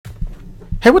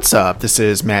Hey, what's up? This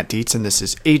is Matt Dietz, and this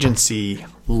is Agency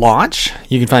Launch.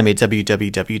 You can find me at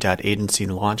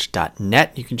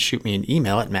www.agencylaunch.net. You can shoot me an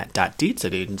email at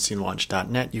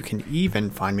matt.dietz@agencylaunch.net. You can even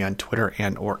find me on Twitter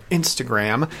and or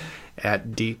Instagram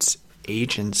at Dietz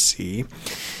Agency.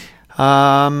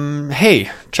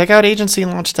 Hey, check out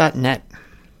agencylaunch.net.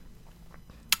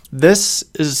 This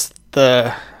is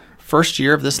the first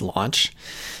year of this launch.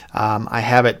 I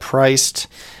have it priced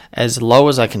as low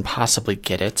as I can possibly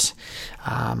get it.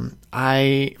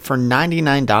 For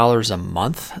 $99 a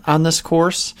month on this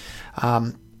course,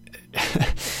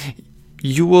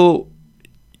 you will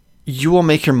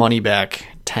make your money back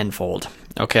tenfold.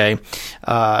 Okay.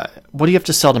 What do you have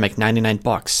to sell to make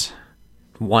 $99?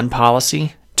 One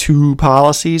policy? Two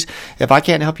policies? If I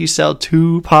can't help you sell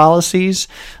two policies,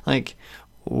 like,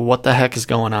 what the heck is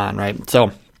going on, right?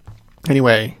 So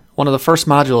anyway, one of the first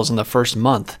modules in the first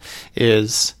month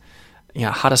is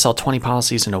how to sell 20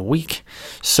 policies in a week.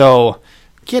 So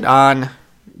get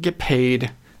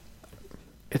paid.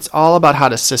 It's all about how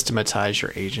to systematize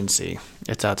your agency.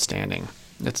 It's outstanding.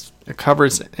 It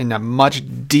covers in a much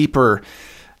deeper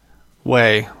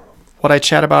way what I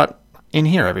chat about in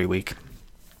here every week.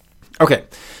 Okay,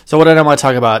 so what did I want to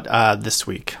talk about this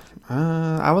week?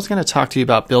 I was going to talk to you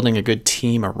about building a good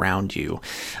team around you,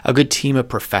 a good team of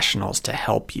professionals to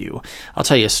help you. I'll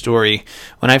tell you a story.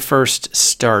 When I first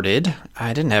started,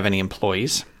 I didn't have any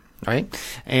employees, right?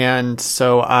 And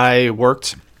so I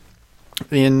worked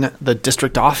in the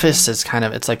district office as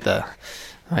it's like the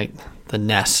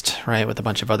nest, right, with a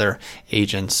bunch of other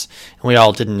agents. And we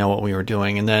all didn't know what we were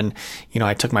doing. And then,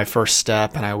 I took my first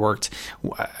step and I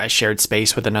shared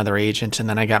space with another agent, and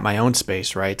then I got my own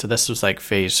space, right? So this was like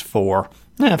phase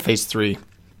 3.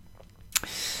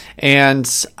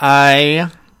 And I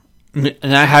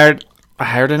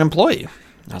hired an employee.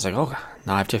 I was like, oh,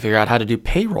 now I have to figure out how to do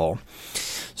payroll.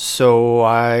 So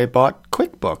I bought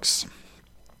QuickBooks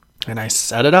and I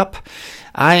set it up.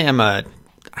 I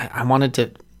wanted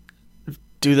to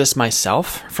do this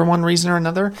myself for one reason or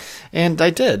another, and I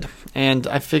did. And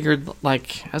I figured,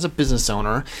 as a business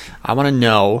owner, I want to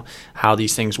know how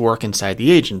these things work inside the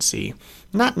agency.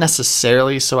 Not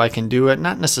necessarily so I can do it,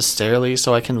 not necessarily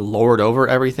so I can lord over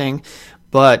everything,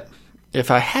 but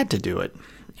if I had to do it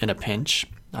in a pinch,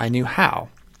 I knew how.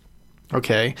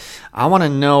 Okay, I want to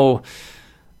know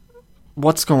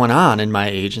what's going on in my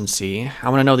agency. I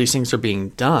want to know these things are being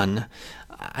done.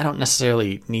 I don't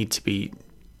necessarily need to be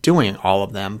doing all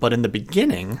of them, but in the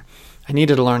beginning, I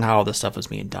needed to learn how all this stuff was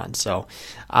being done. So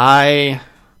I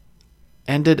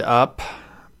ended up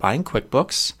buying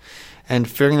QuickBooks and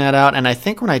figuring that out. And I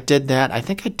think when I did that, I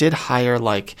think I did hire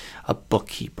a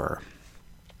bookkeeper.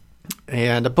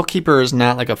 And a bookkeeper is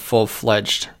not like a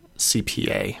full-fledged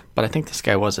CPA, but I think this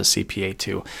guy was a CPA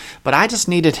too. But I just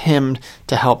needed him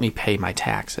to help me pay my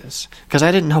taxes because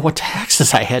I didn't know what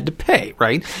taxes I had to pay,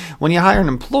 right? When you hire an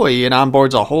employee, it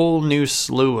onboards a whole new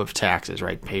slew of taxes,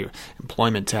 right?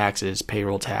 Employment taxes,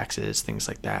 payroll taxes, things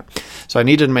like that. So I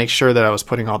needed to make sure that I was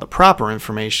putting all the proper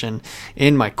information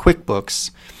in my QuickBooks.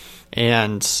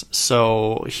 And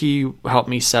so he helped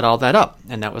me set all that up,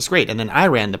 and that was great. And then I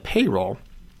ran the payroll.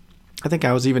 I think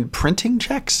I was even printing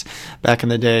checks back in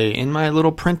the day in my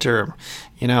little printer.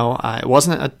 It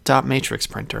wasn't a dot matrix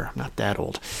printer. I'm not that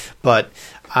old. But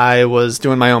I was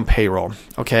doing my own payroll.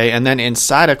 Okay. And then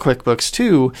inside of QuickBooks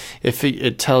too, if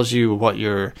it tells you what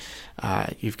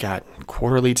you've got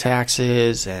quarterly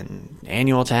taxes and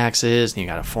annual taxes, and you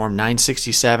got a Form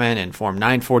 967 and Form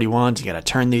 941s. You got to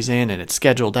turn these in, and it's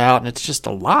scheduled out, and it's just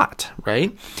a lot,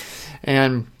 right?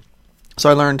 And so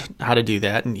I learned how to do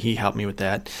that, and he helped me with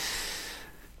that.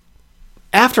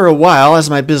 After a while, as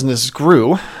my business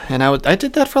grew, and I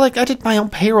did that I did my own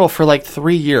payroll for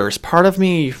 3 years. Part of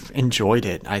me enjoyed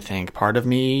it, I think. Part of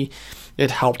me, it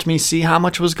helped me see how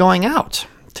much was going out,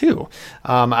 too.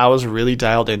 I was really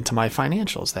dialed into my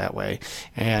financials that way.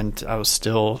 And I was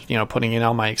still, putting in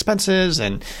all my expenses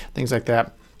and things like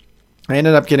that. I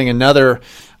ended up getting another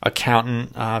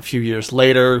accountant a few years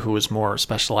later who was more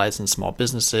specialized in small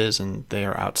businesses, and they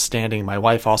are outstanding. My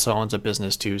wife also owns a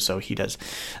business too, so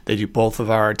they do both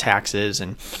of our taxes,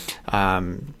 and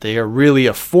they are really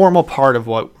a formal part of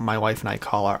what my wife and I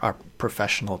call our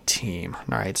professional team.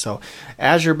 All right, so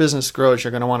as your business grows,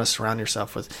 you're going to want to surround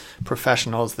yourself with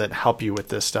professionals that help you with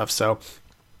this stuff. So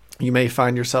you may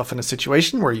find yourself in a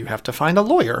situation where you have to find a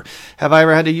lawyer. Have I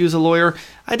ever had to use a lawyer?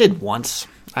 I did once.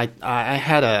 I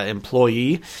had an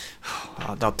employee.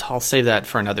 I'll save that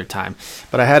for another time.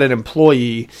 But I had an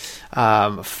employee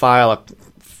file a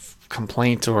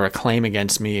complaint or a claim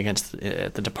against me against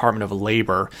the Department of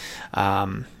Labor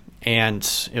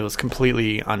and it was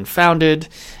completely unfounded,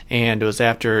 and it was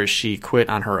after she quit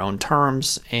on her own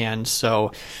terms. And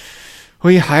so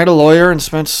we hired a lawyer and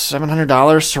spent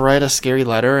 $700 to write a scary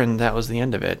letter, and that was the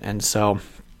end of it. And so,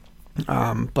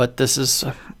 but this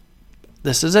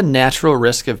is a natural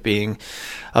risk of being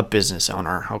a business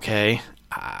owner, okay?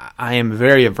 I am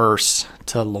very averse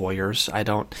to lawyers. I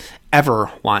don't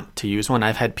ever want to use one.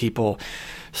 I've had people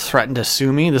threaten to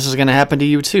sue me. This is going to happen to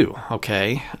you too,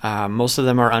 okay? Most of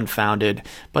them are unfounded,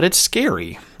 but it's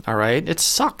scary, all right? It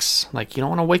sucks. Like, you don't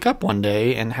want to wake up one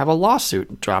day and have a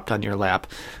lawsuit dropped on your lap.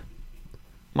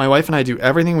 My wife and I do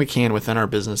everything we can within our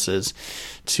businesses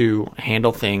to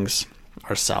handle things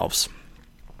ourselves.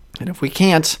 And if we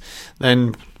can't,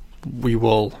 then we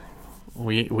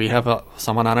have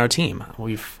someone on our team.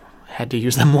 We've had to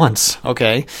use them once,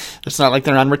 okay? It's not like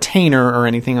they're on retainer or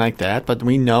anything like that, but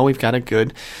we know we've got a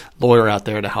good lawyer out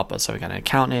there to help us. So we've got an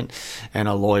accountant and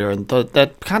a lawyer, and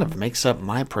that kind of makes up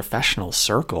my professional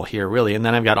circle here, really. And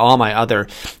then I've got all my other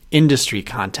industry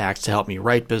contacts to help me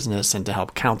write business and to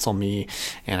help counsel me,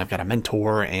 and I've got a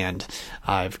mentor, and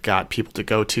I've got people to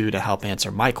go to help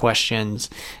answer my questions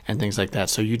and things like that.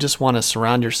 So you just want to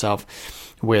surround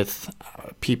yourself with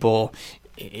people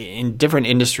in different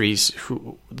industries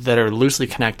that are loosely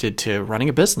connected to running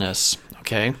a business,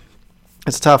 okay?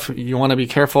 It's tough. You want to be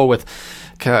careful with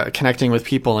connecting with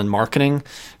people in marketing,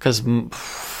 because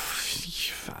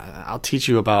I'll teach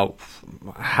you about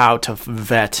how to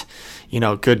vet,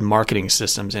 good marketing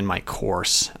systems in my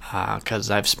course, because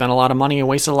I've spent a lot of money and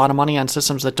wasted a lot of money on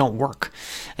systems that don't work.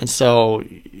 And so,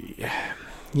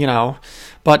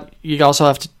 but you also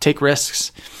have to take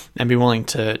risks and be willing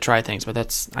to try things. But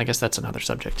I guess that's another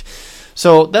subject.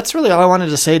 So that's really all I wanted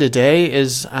to say today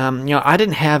is, I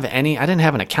didn't have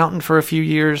an accountant for a few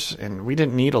years, and we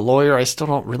didn't need a lawyer. I still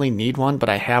don't really need one, but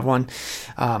I have one.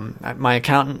 My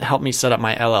accountant helped me set up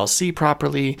my LLC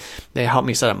properly. They helped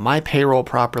me set up my payroll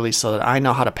properly so that I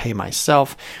know how to pay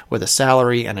myself with a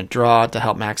salary and a draw to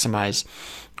help minimize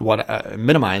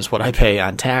what I pay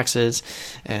on taxes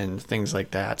and things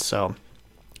like that. So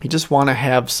you just want to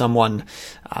have someone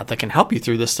that can help you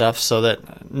through this stuff, so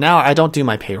that now I don't do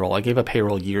my payroll. I gave up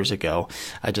payroll years ago.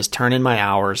 I just turn in my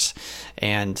hours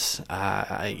and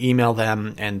I email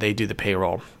them and they do the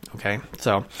payroll. Okay.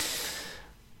 So,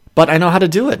 but I know how to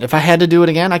do it. If I had to do it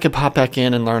again, I could pop back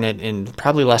in and learn it in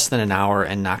probably less than an hour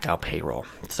and knock out payroll.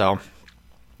 So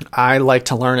I like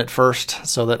to learn it first,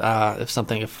 so that if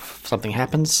something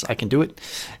happens, I can do it.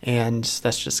 And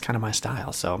that's just kind of my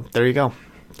style. So there you go.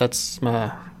 That's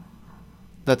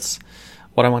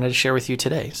what I wanted to share with you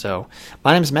today. So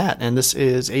my name's Matt, and this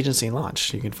is Agency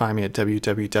Launch. You can find me at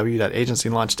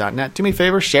www.agencylaunch.net. Do me a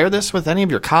favor, share this with any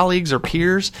of your colleagues or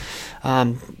peers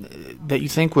that you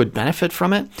think would benefit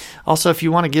from it. Also, if you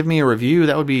want to give me a review,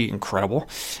 that would be incredible.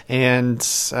 And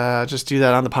just do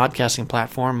that on the podcasting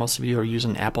platform. Most of you are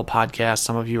using Apple Podcasts.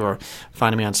 Some of you are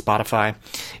finding me on Spotify.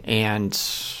 And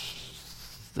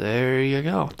there you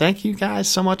go. Thank you guys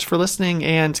so much for listening,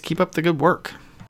 and keep up the good work.